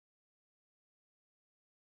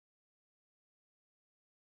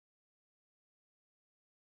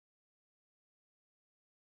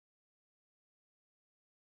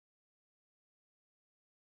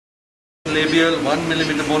labial, 1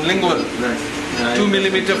 millimeter bone lingual, 2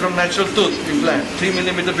 millimeter from natural tooth implant, 3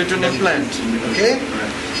 millimeter between implant. Okay?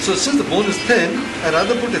 So since the bone is thin, I'd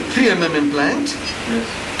rather put a 3 mm implant,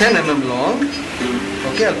 10 mm long.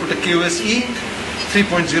 Okay, I'll put a KOS E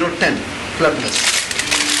 3.010 flapless.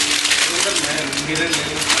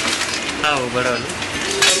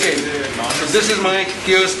 Okay, so this is my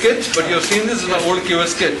KOS kit, but you've seen this is my old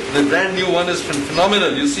KOS kit. The brand new one is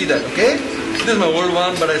phenomenal, you see that, okay? This is my old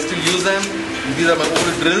one, but I still use them. These are my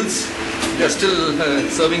old drills. They are still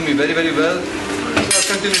serving me very, very well. So I'll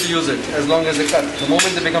continue to use it as long as they cut. The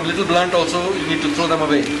moment they become a little blunt also, you need to throw them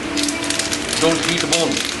away. Don't heat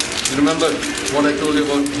bone. You remember what I told you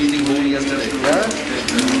about heating bone yesterday, yeah?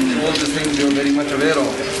 All these things you're very much aware of.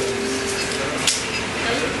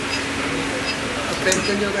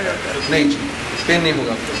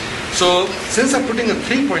 So since I'm putting a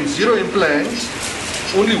 3.0 implant,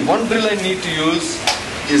 only one drill I need to use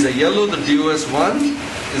is a yellow. The DOS1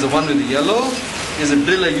 is the one with the yellow. Is a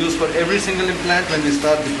drill I use for every single implant when we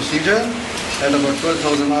start the procedure at about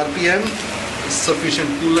 12,000 RPM. Sufficient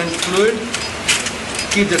coolant fluid.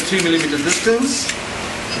 Keep the 3 millimeter distance.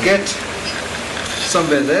 Get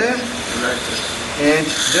somewhere there and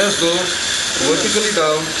just go vertically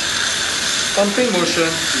down. Pumping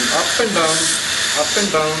motion, up and down, up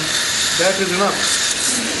and down. That is enough.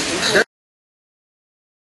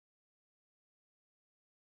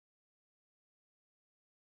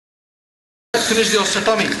 Finish the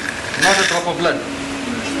osteotomy, not a drop of blood.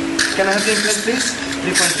 Can I have the implant, please?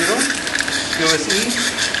 3.0, KOS E,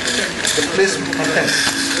 the placement content.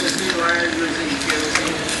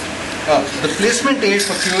 The placement aid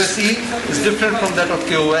for KOS E is different from that of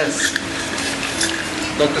KOS.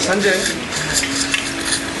 Dr. Sanjay.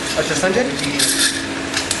 Sanjay?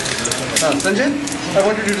 Sanjay, I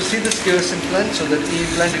wanted you to see this KOS implant so that the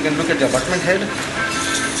implant you can look at the abutment head.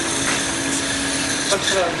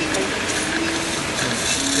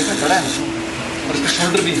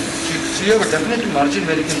 Shoulder beam. So you have a definite margin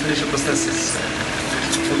where you can finish a prosthesis.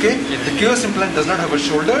 Okay? The KOS implant does not have a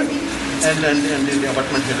shoulder and the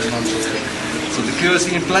abutment head is not so thick. So the KOS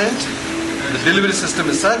implant, the delivery system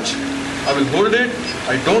is such. I will hold it.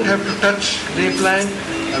 I don't have to touch the implant.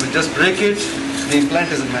 I will just break it. The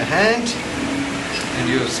implant is in my hand. And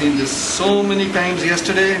you have seen this so many times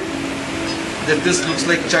yesterday that this looks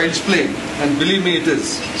like child's play. And believe me, it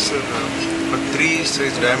is. Sir, but 3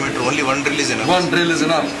 size diameter, only one drill is enough. One drill is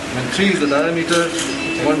enough. When 3 is the diameter,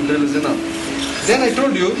 one drill is enough. Then I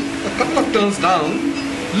told you, a couple of turns down,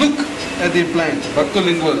 look at the implant.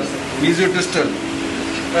 Buccolingual, mesiodistal.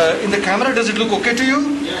 In the camera, does it look okay to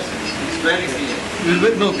you? Yes. Very clear.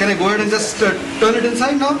 No, can I go ahead and just turn it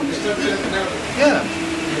inside now? Yeah.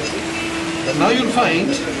 But now you'll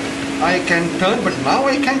find I can turn, but now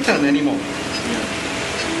I can't turn anymore.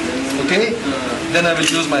 Okay? Then I will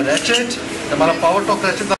use my ratchet. हमारा power torque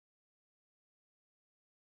ratchet.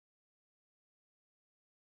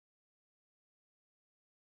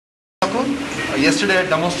 Yesterday I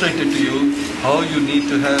demonstrated to you how you need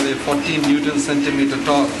to have a 14 Newton centimeter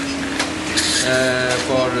torque.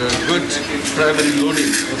 For good primary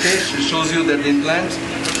loading. Okay, it shows you that the implant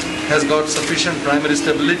has got sufficient primary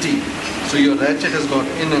stability. So your ratchet has got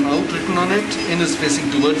in and out written on it. In is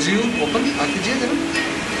facing towards you. Open.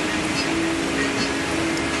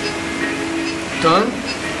 Turn.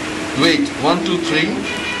 Wait. 1, 2, 3.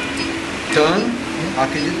 Turn.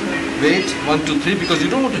 Wait. 1, 2, 3. Because you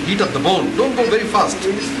don't want to heat up the bone. Don't go very fast.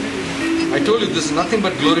 I told you this is nothing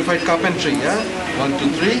but glorified carpentry. Yeah. 1, 2,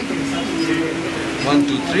 3. 1,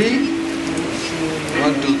 2, 3.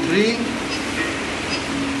 1, 2, 3.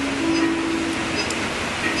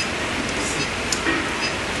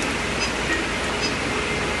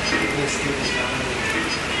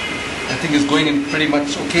 I think it's going in pretty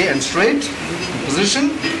much okay and straight.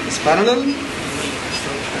 Position is parallel.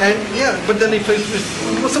 And yeah, but then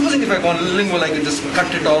supposing if I want lingual, I can just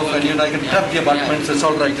cut it off and I can tap the abutments. It's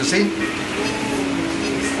all right, you see.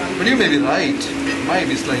 But you may be right. It might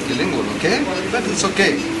be slightly lingual, okay? But it's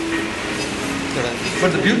okay.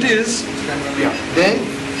 But the beauty is, then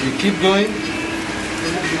you keep going.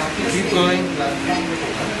 Keep going.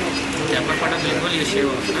 The upper part of lingual you shave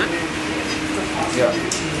off, huh? Yeah.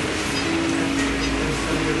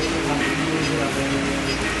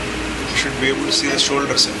 You should be able to see the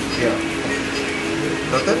shoulder, sir. Yeah.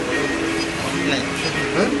 Doctor?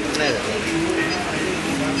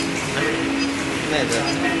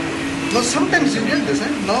 Now sometimes you get this,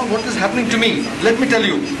 now what is happening to me? Let me tell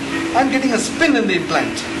you, I'm getting a spin in the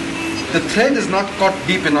implant. The thread is not caught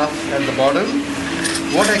deep enough at the bottom.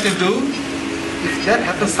 What I can do, if that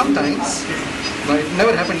happens sometimes, Now, it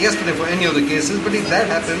never happened yesterday for any of the cases, but if that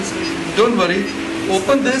happens, don't worry.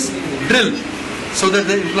 Open this, drill, so that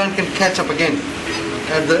the implant can catch up again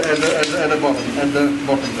at the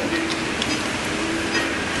bottom there.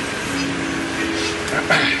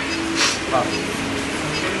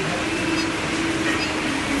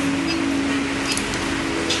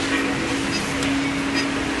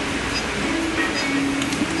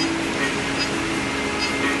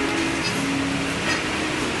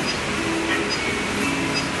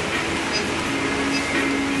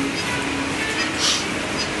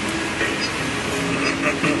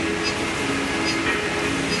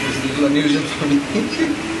 Unusual for me.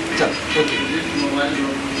 Okay.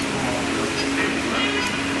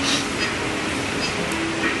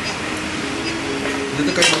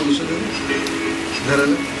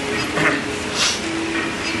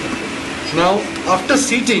 Now, after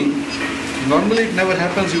seating, normally it never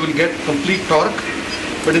happens, you will get complete torque.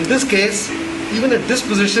 But in this case, even at this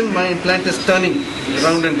position, my implant is turning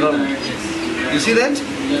round and round. You see that?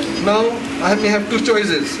 Now, I may have two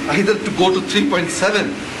choices. Either to go to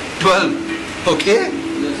 3.7, 12, okay?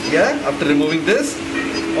 Yeah, after removing this,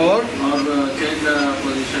 or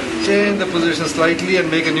change the position slightly and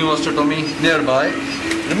make a new osteotomy nearby.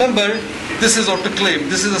 Remember, this is autoclave,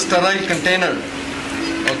 this is a sterile container,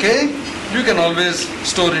 okay? You can always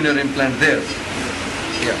store in your implant there.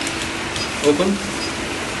 Yeah. Open.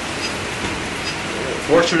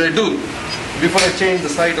 What should I do? Before I change the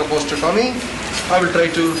site of osteotomy, I will try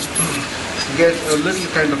to get a little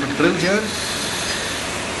kind of a drill here.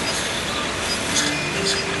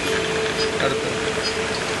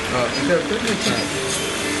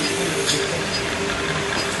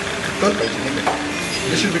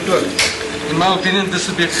 This should be 12. In my opinion, this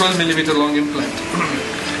should be a 12 millimeter long implant.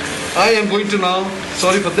 I am going to now,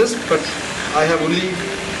 sorry for this, but I have only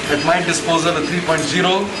at my disposal a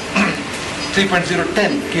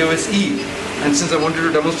 3.010 KOS E. And since I wanted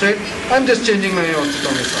to demonstrate, I'm just changing my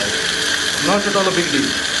osteotomy side. Not at all a big deal.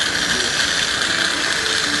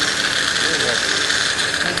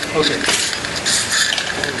 Okay.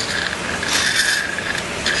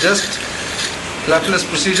 Just flapless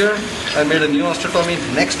procedure. I made a new osteotomy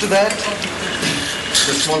next to that.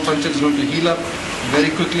 The small puncture is going to heal up very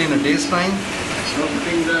quickly in a day's time.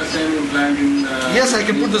 Putting the same implant in yes, I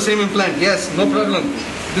can put the same implant. Yes, no problem.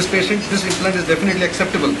 This patient, this implant is definitely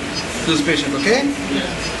acceptable to this patient, okay? Yeah.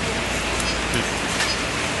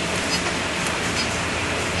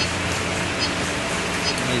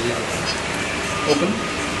 Open.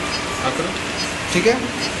 ठीक है?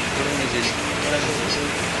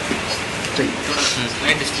 ठीक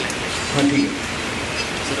है। हाँ ठीक है।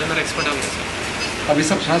 Expert हो गया sir. अभी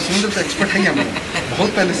सब हाँ सुन तो एक्सपर्ट है हमारा,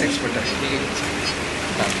 बहुत पहले से एक्सपर्ट है।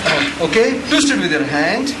 Okay, twist it with your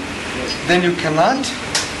hand. Then you cannot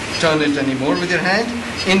turn it anymore with your hand.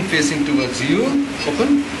 In facing towards you.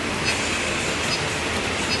 Open.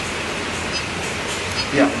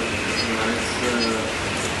 Yeah.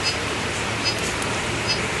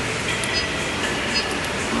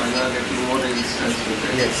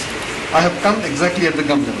 Yes. I have come exactly at the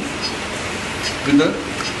gum level with the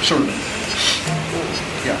shoulder.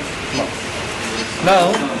 Yeah.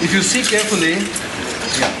 Now, if you see carefully,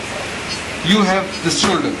 yeah, you have this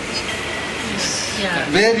shoulder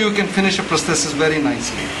where you can finish a prosthesis very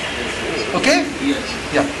nicely. Okay? Yes.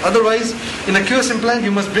 Yeah. Otherwise, in a KOS implant,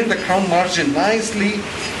 you must bring the crown margin nicely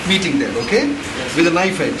meeting there. Okay? Yes. With a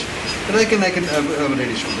knife edge. But I can have a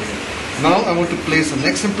ready shoulder here. Now I want to place the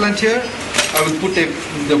next implant here. I will put the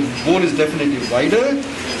bone is definitely wider.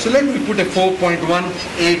 So let me put a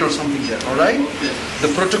 4.18 or something there. All right? Yes. The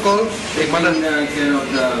protocol. Taking care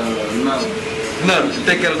of the nerve. Nerve.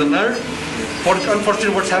 Take care of the nerve.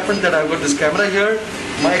 Unfortunately, what's happened that I've got this camera here.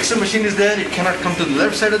 My X-ray machine is there. It cannot come to the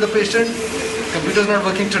left side of the patient. Computer is not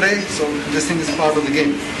working today, so this thing is part of the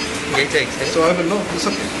game. So I will know. It's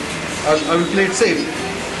okay. I will play it safe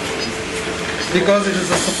because it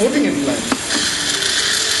is a supporting implant.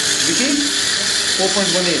 Vicky,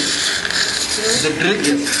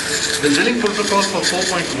 4.18. The drilling protocol for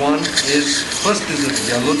 4.1 is first is a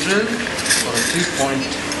yellow drill for a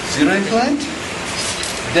 3.0 implant.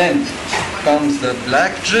 Then comes the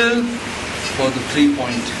black drill for the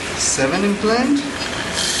 3.7 implant.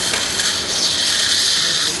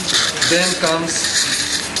 Then comes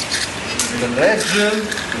the red drill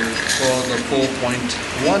for the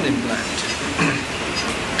 4.1 implant.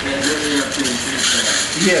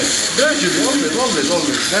 Yes, gradually, always.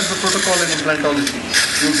 That's the protocol in implantology.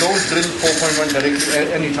 You don't drill 4.1 directly at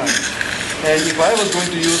any time. And if I was going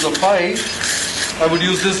to use a 5, I would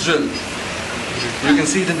use this drill. You can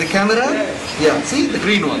see it in the camera. Yeah, see the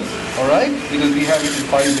green one. Alright? Because we have it in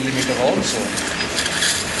 5mm also.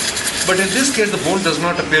 But in this case, the bone does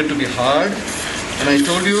not appear to be hard. And I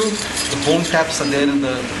told you, the bone taps are there in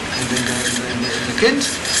the kit.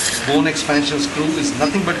 Bone expansion screw is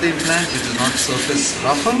nothing but the implant, which is not surface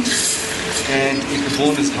roughened. And if the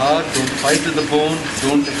bone is hard, don't fight with the bone.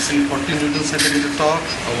 Don't exceed 40 Newton centimeter torque.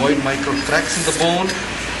 Avoid micro cracks in the bone.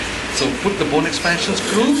 So put the bone expansion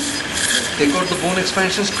screw. Take out the bone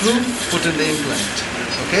expansion screw. Put in the implant.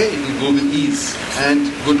 Okay, it will go with ease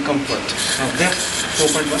and good comfort. There,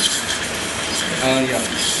 4.1. Yeah.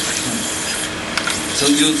 So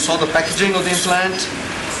you saw the packaging of the implant,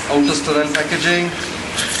 outer sterile packaging,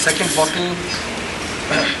 second bottle.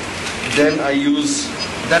 Then I use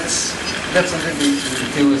that's under the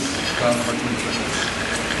KOS compartment.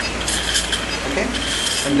 Okay,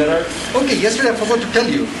 and there are yesterday I forgot to tell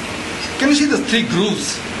you. Can you see the 3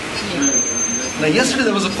 grooves? Now yesterday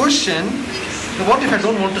there was a question. What if I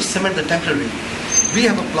don't want to cement the temporary? We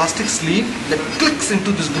have a plastic sleeve that clicks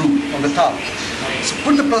into this groove on the top. So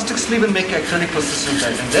put the plastic sleeve and make acrylic process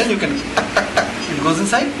inside, and then you can tuck. It goes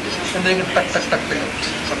inside, and then you can tuck out.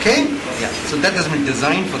 Okay? Yeah. So that has been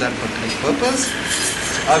designed for that particular purpose.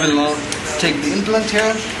 I will now take the implant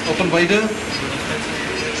here, open wider.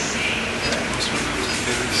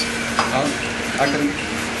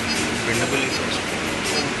 Bendable is also.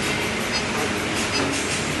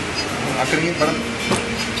 Vertical?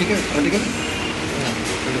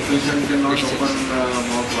 The patient cannot open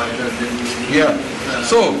mouth wider than. Yeah.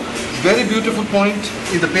 So, very beautiful point.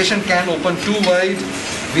 If the patient can open too wide,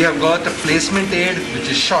 we have got a placement aid which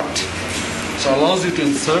is short. So allows you to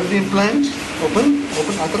insert the implant. Open,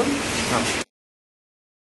 Akram.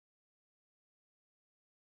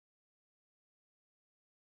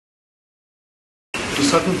 To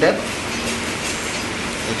certain depth.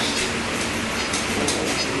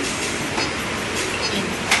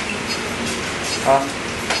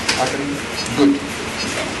 Akram. Good.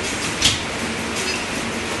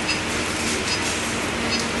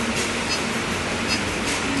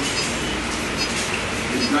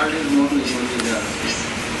 Implant is not usually there.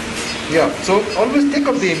 Yeah, so always take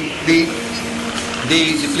up the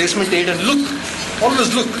placement aid and look.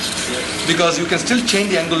 Always look. Because you can still change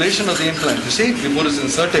the angulation of the implant, you see, before it's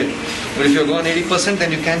inserted. But if you're going 80%,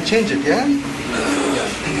 then you can change it, yeah?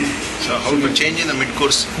 So how to change in the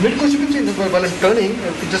mid-course? Mid-course you can change it. While I'm turning,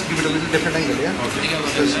 I can just give it a little different angle, yeah? Okay.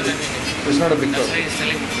 It's not a big That's problem. why it's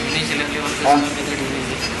telling initially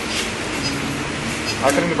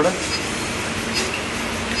करेंगे बड़ा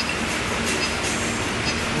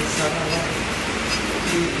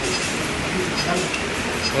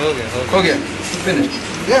हो गया finished.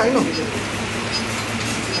 Yeah, I know.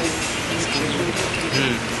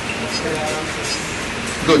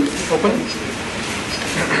 Good. Open.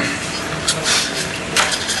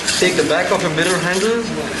 Take the back of a mirror handle.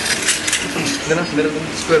 Then a mirror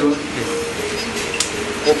square one.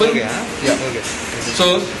 Open. Yeah. Okay.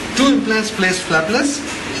 So 2 implants placed flapless.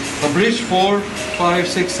 A bridge 4, 5,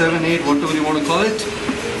 6, 7, 8, whatever you want to call it.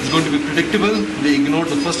 It's going to be predictable. They ignored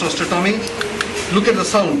the first osteotomy. Look at the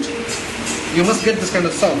sound. You must get this kind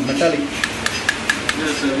of sound, metallic.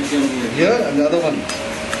 Yes, sir, we can hear. Here and the other one.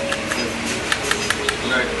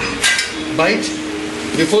 Right. Bite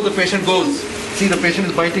before the patient goes. See, the patient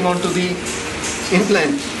is biting onto the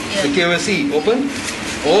implant, the KOS E. Open.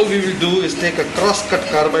 All we will do is take a cross-cut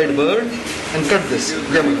carbide burr and cut this.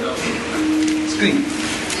 Screen.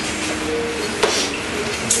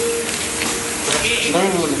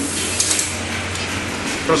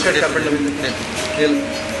 Cross-cut carbide.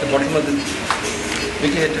 The bottom of the. हे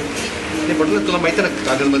बटला तुला माहिती आहे ना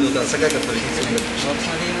कागदमध्ये होता असं काय करतो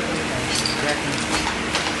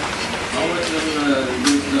How much will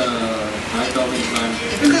reduce the height of implant?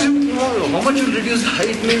 because how much you reduce the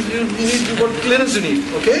height means you need what clearance you need,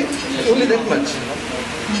 okay? Only that much.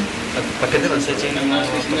 Thickness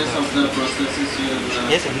of the processes will.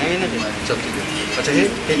 Yes, sir. चल ठीक है अच्छा हे एक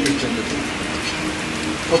change देते हैं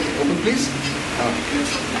okay open please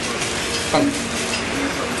come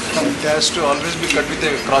It has to always be cut with a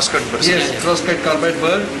cross-cut burr. yes cross-cut carbide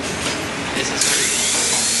burr This is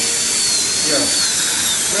yeah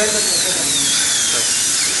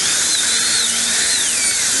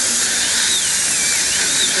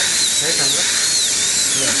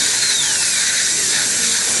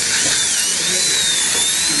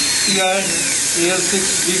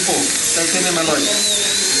TR-AL6V4 titanium alloy.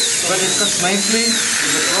 But it cuts nicely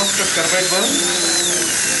with a cross-cut carbide burr.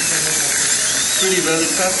 Pretty well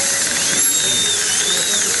cut.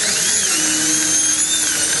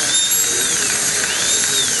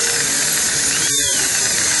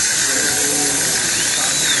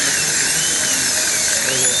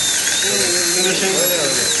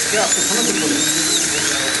 क्या आपको समझ में बोले?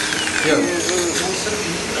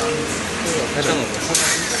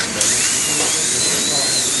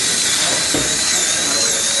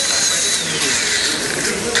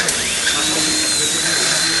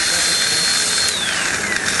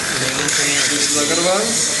 Mrs. Agarwal,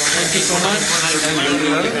 thank you so much.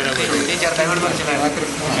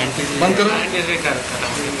 बंद करो.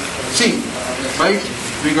 See, right?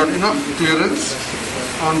 We got enough clearance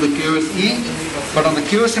on the KOS E, but on the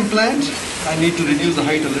KOS implant, I need to reduce the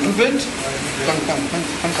height a little bit. Come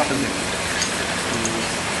there.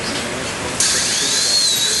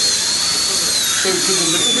 So it is a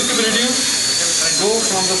little bit to reduce. Go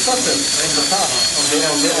from the surface, from the top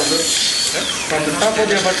from the top of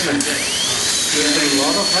the abutment. There is a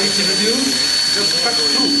lot of height to reduce. Just cut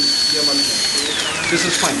through the abutment. This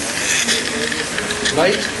is fine.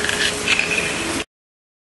 Right?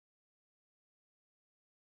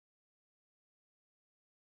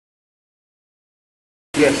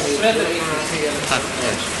 Yes.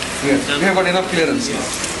 Yes. We have got enough clearance now.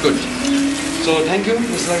 Good. So thank you,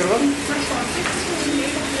 Mr. Agarwal.